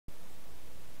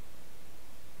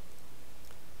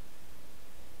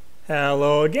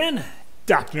Hello again.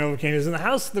 Dr. Novocaine is in the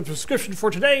house. The prescription for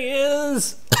today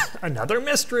is another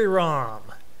mystery ROM.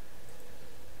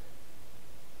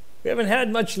 We haven't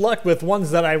had much luck with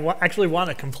ones that I actually want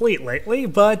to complete lately,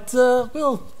 but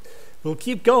we'll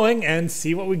keep going and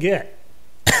see what we get.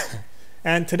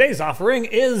 And today's offering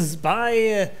is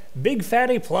by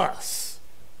BigPhattyPlus.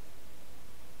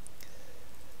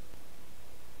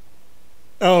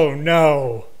 Oh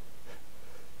no.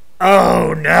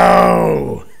 Oh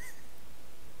no!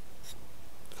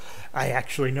 I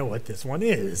actually know what this one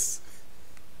is.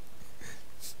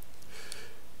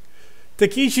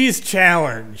 Takeshi's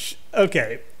Challenge.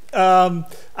 Okay, I'm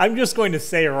just going to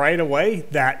say right away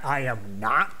that I am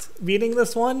not beating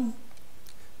this one.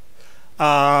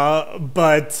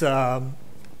 But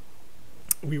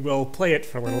we will play it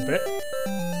for a little bit.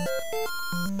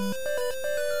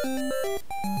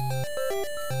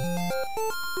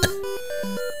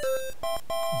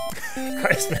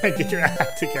 Christ, man, get your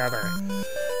act together.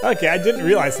 Okay, I didn't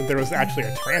realize that there was actually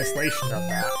a translation of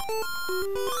that.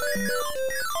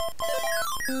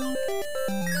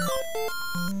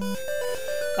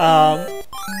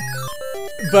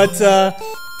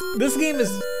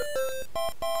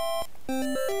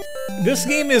 This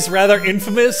game is rather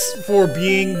infamous for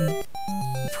being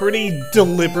pretty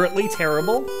deliberately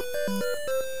terrible.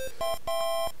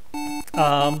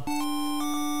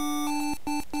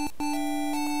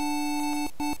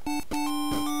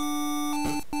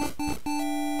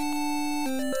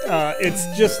 It's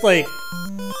just like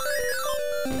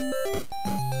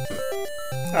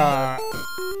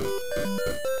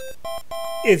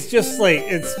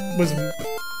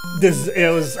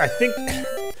it was I think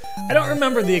I don't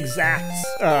remember the exact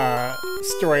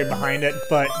story behind it,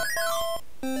 but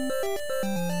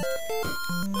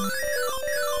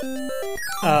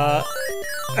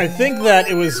I think that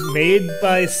it was made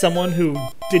by someone who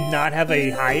did not have a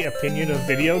high opinion of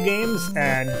video games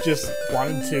and just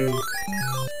wanted to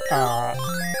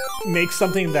make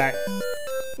something that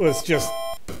was just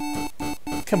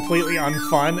completely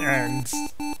unfun and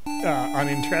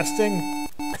uninteresting,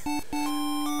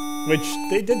 which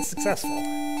they did successful.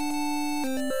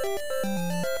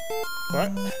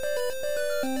 What?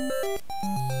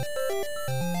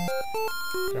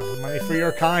 Don't have money for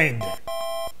your kind.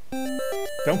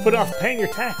 Don't put off paying your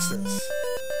taxes.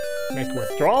 Make a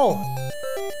withdrawal.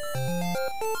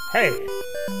 Hey.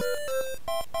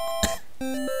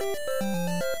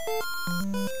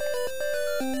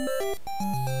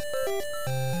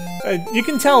 You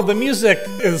can tell the music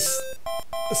is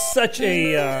such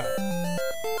a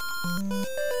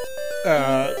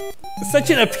such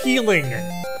an appealing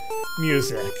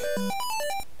music.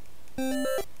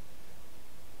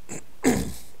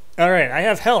 All right, I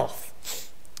have health,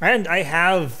 and I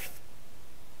have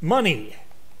money.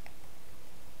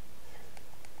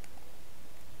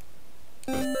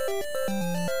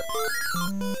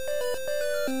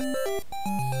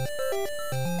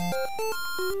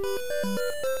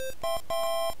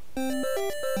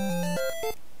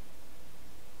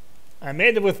 I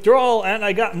made the withdrawal and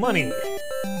I got money. I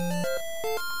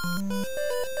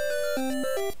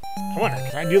wonder,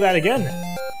 can I do that again?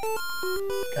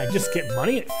 Can I just get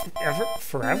money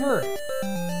forever?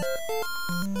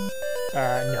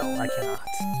 No, I cannot.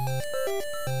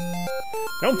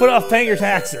 Don't put off paying your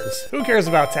taxes. Who cares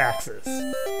about taxes?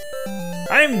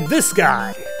 I'm this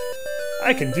guy.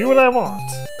 I can do what I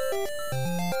want.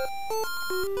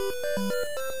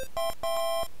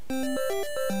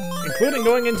 Including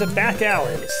going into back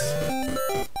alleys.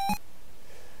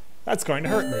 That's going to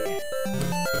hurt me.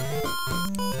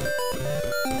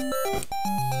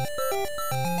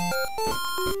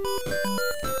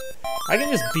 I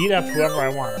can just beat up whoever I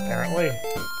want, apparently.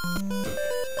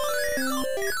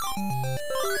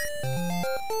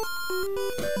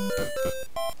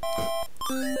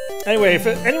 Anyway, if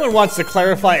anyone wants to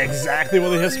clarify exactly what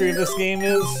the history of this game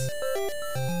is,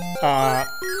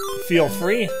 feel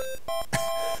free.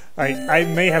 I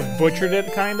may have butchered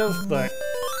it, kind of, but...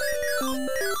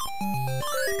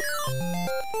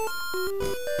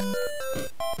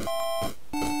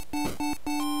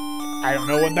 I don't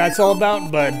know what that's all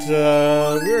about, but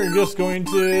we're just going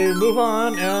to move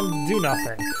on and do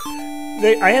nothing.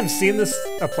 I have seen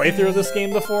a playthrough of this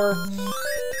game before.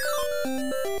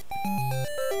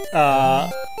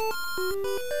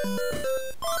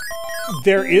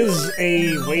 There is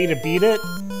a way to beat it.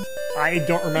 I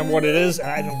don't remember what it is, and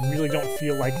I really don't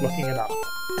feel like looking it up.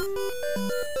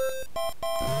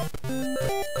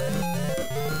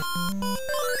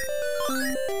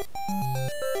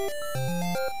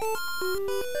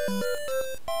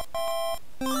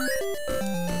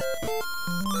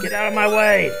 Get out of my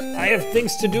way! I have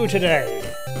things to do today.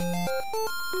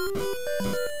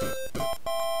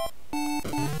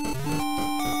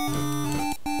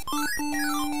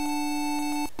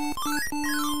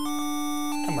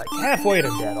 halfway to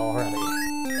dead already.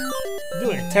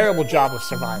 Doing a terrible job of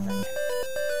surviving.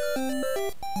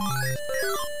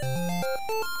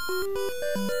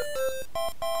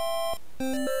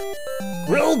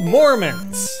 Grilled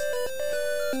Mormons!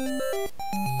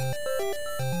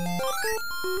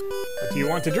 What do you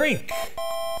want to drink?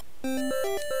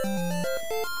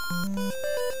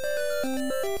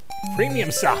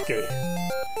 Premium sake.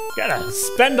 Gotta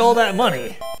spend all that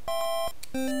money.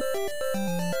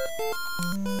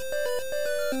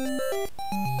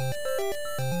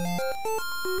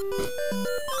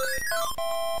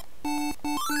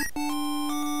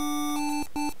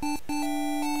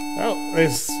 Oh,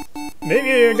 there's...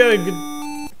 maybe I got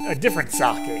a different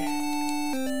sake.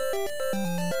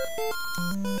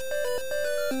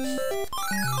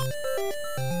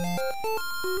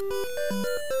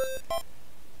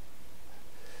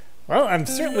 Well, I'm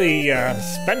certainly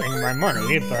spending my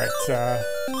money, but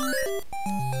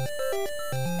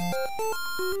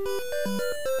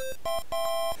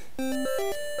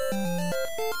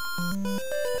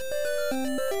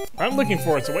I'm looking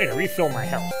for a way to refill my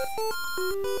health.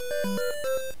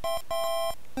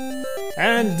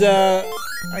 And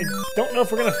I don't know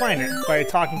if we're gonna find it by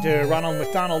talking to Ronald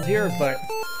McDonald here, but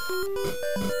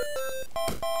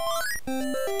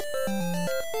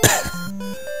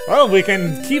well, we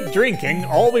can keep drinking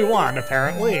all we want,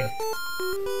 apparently.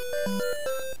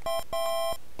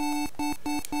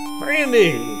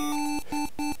 Brandy!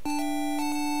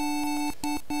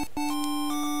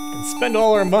 Can spend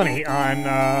all our money on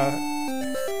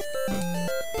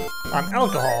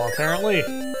alcohol, apparently.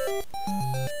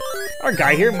 Our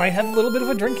guy here might have a little bit of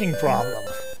a drinking problem.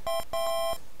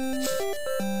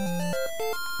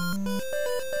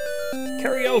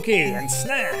 Karaoke and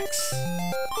snacks.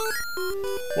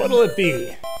 What'll it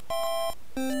be?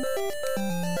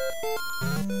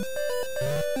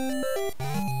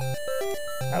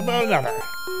 How about another?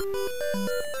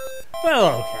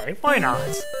 Well, okay, why not?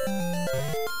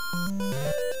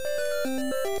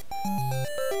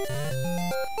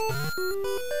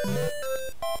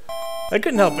 I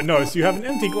couldn't help but notice you have an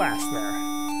empty glass there.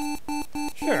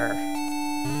 Sure.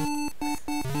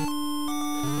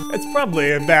 It's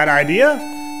probably a bad idea.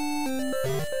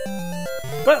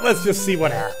 But let's just see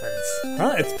what happens.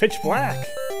 Huh? It's pitch black.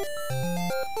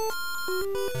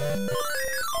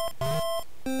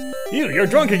 You're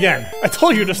drunk again. I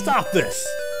told you to stop this.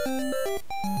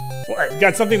 What,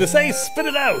 got something to say? Spit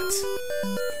it out.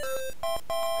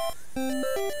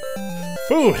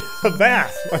 Food, a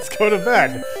bath. Let's go to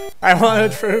bed. I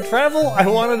want to travel. I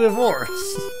want a divorce.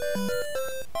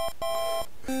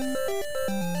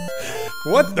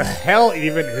 What the hell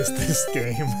even is this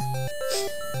game?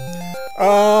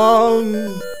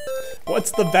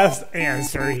 What's the best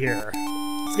answer here?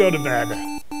 Let's go to bed.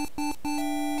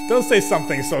 Don't say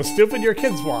something so stupid, your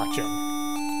kid's watching.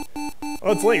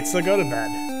 Oh, it's late, so go to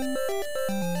bed.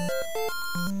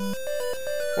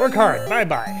 Work hard,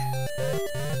 bye-bye.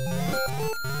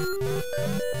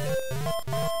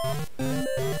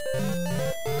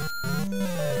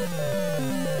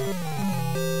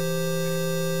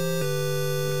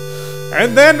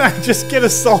 And then I just get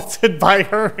assaulted by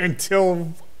her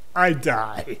until I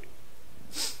die.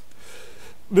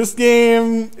 This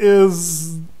game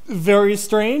is very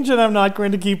strange, and I'm not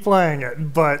going to keep playing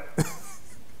it, but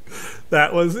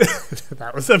that was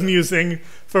amusing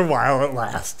for a while it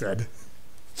lasted.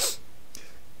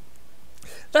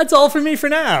 That's all for me for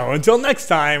now. Until next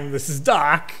time, this is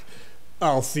Doc.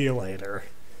 I'll see you later.